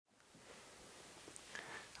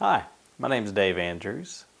Hi, my name is Dave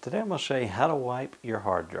Andrews. Today I'm going to show you how to wipe your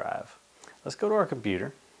hard drive. Let's go to our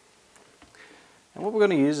computer. And what we're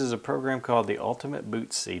going to use is a program called the Ultimate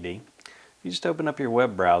Boot CD. You just open up your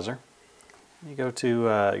web browser. You go to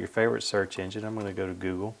your favorite search engine. I'm going to go to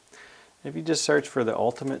Google. If you just search for the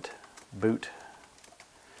Ultimate Boot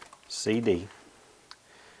CD,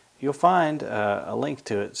 you'll find a link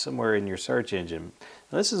to it somewhere in your search engine.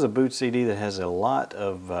 Now, this is a boot CD that has a lot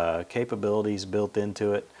of capabilities built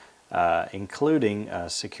into it, including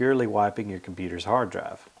securely wiping your computer's hard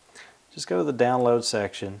drive. Just go to the download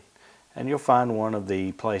section and you'll find one of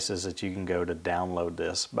the places that you can go to download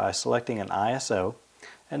this by selecting an ISO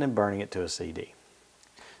and then burning it to a CD.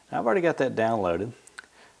 Now, I've already got that downloaded.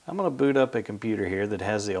 I'm going to boot up a computer here that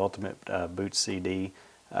has the Ultimate Boot CD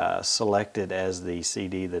selected as the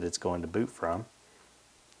CD that it's going to boot from.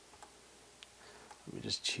 Let me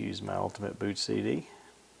just choose my Ultimate Boot CD.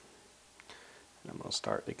 I'm going to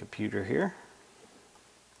start the computer here.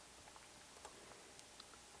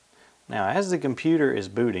 Now, as the computer is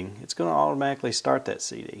booting, it's going to automatically start that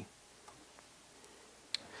CD.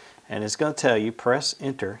 And it's going to tell you press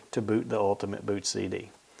enter to boot the Ultimate Boot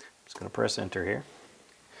CD. I'm just going to press enter here.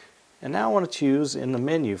 And now I want to choose in the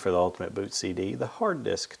menu for the Ultimate Boot CD the hard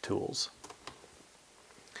disk tools.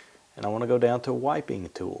 And I want to go down to wiping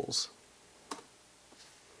tools.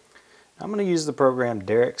 I'm going to use the program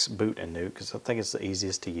Derek's Boot and Nuke because I think it's the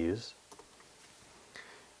easiest to use.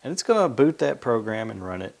 And it's going to boot that program and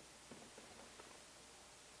run it.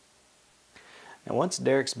 Now, once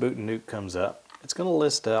Derek's Boot and Nuke comes up, it's going to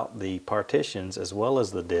list out the partitions as well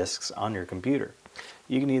as the disks on your computer.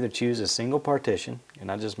 You can either choose a single partition,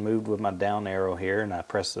 and I just moved with my down arrow here and I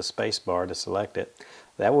pressed the space bar to select it.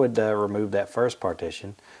 That would remove that first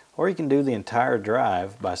partition. Or you can do the entire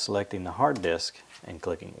drive by selecting the hard disk and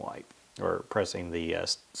clicking wipe, or pressing the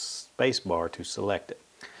space bar to select it.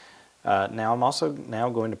 Now I'm also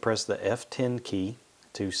going to press the F10 key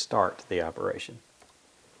to start the operation.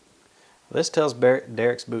 This tells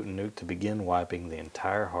Derek's Boot and Nuke to begin wiping the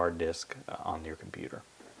entire hard disk on your computer.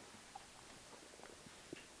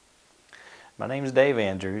 My name is Dave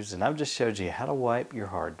Andrews, and I've just showed you how to wipe your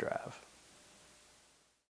hard drive.